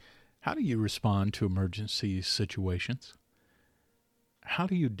How do you respond to emergency situations? How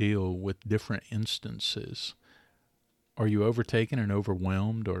do you deal with different instances? Are you overtaken and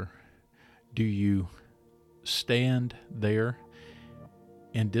overwhelmed, or do you stand there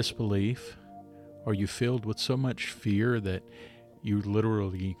in disbelief? Are you filled with so much fear that you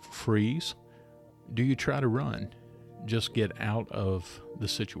literally freeze? Do you try to run, just get out of the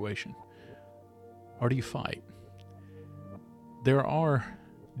situation? Or do you fight? There are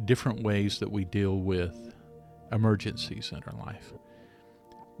different ways that we deal with emergencies in our life.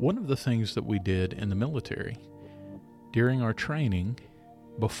 One of the things that we did in the military during our training,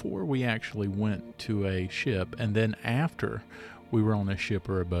 before we actually went to a ship, and then after we were on a ship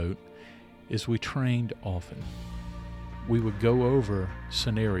or a boat, is we trained often. We would go over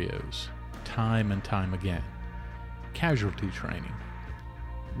scenarios time and time again. Casualty training.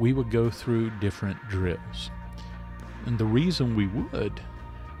 We would go through different drills. And the reason we would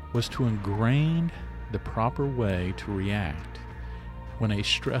was to ingrain the proper way to react when a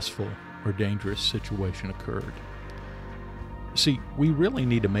stressful or dangerous situation occurred. See, we really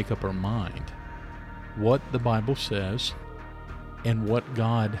need to make up our mind what the Bible says and what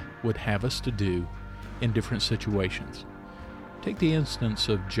God would have us to do in different situations. Take the instance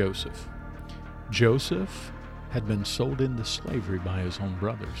of Joseph. Joseph had been sold into slavery by his own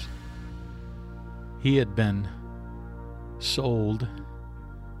brothers. He had been sold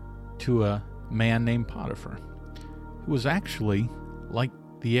to a man named Potiphar, who was actually like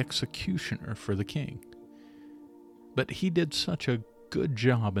the executioner for the king. But he did such a good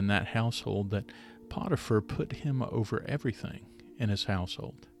job in that household that Potiphar put him over everything in his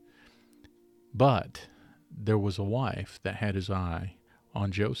household. But there was a wife that had his eye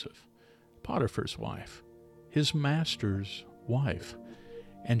on Joseph, Potiphar's wife, his master's wife,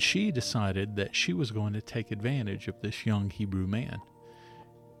 and she decided that she was going to take advantage of this young Hebrew man.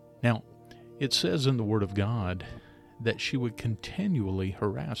 Now, it says in the Word of God that she would continually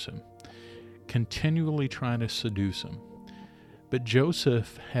harass him, continually trying to seduce him. But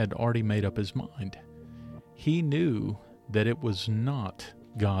Joseph had already made up his mind. He knew that it was not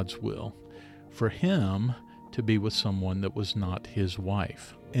God's will for him to be with someone that was not his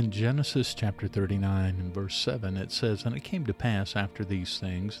wife. In Genesis chapter 39 and verse 7, it says, "And it came to pass after these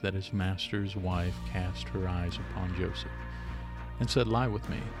things that his master's wife cast her eyes upon Joseph, and said, Lie with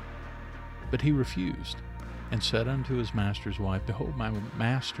me. But he refused, and said unto his master's wife, Behold, my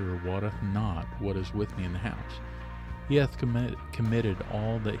master wotteth not what is with me in the house. He hath committed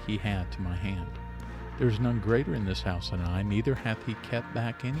all that he had to my hand. There is none greater in this house than I, neither hath he kept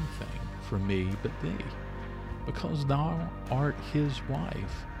back anything from me but thee, because thou art his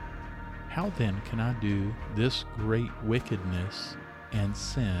wife. How then can I do this great wickedness and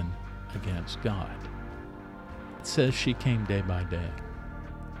sin against God?" It says she came day by day,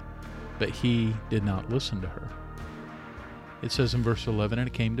 but he did not listen to her. It says in verse 11, "And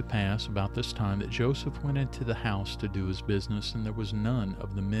it came to pass about this time that Joseph went into the house to do his business, and there was none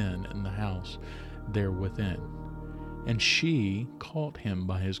of the men in the house there within. And she caught him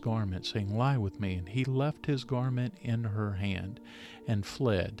by his garment, saying, Lie with me. And he left his garment in her hand, and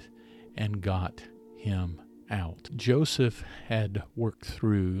fled, and got him out." Joseph had worked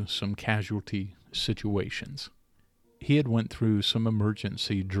through some casualty situations. He had went through some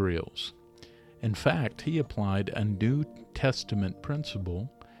emergency drills. In fact, he applied a New Testament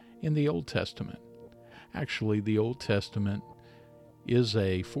principle in the Old Testament. Actually, the Old Testament is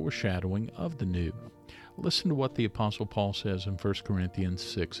a foreshadowing of the New. Listen to what the Apostle Paul says in 1 Corinthians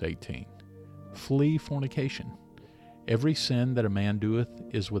 6:18. "Flee fornication. Every sin that a man doeth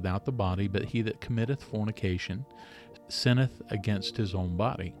is without the body, but he that committeth fornication sinneth against his own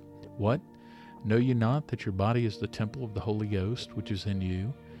body. What? Know ye not that your body is the temple of the Holy Ghost, which is in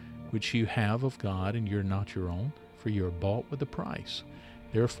you, which you have of God, and you're not your own? For you are bought with a price.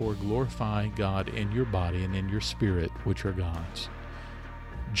 Therefore glorify God in your body and in your spirit, which are God's."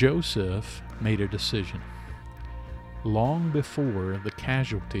 Joseph made a decision. Long before the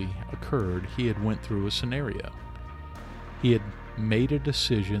casualty occurred, he had went through a scenario. He had made a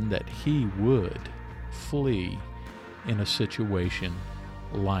decision that he would flee in a situation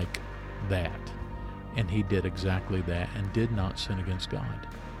like that. And he did exactly that and did not sin against God.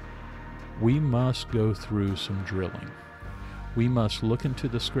 We must go through some drilling. We must look into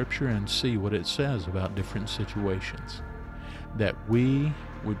the Scripture and see what it says about different situations, that we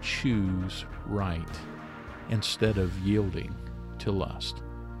would choose right instead of yielding to lust.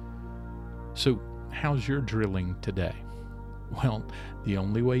 So, how's your drilling today? Well, the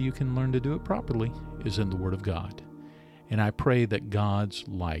only way you can learn to do it properly is in the Word of God. And I pray that God's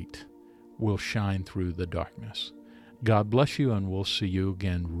light will shine through the darkness. God bless you, and we'll see you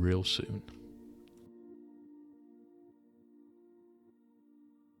again real soon.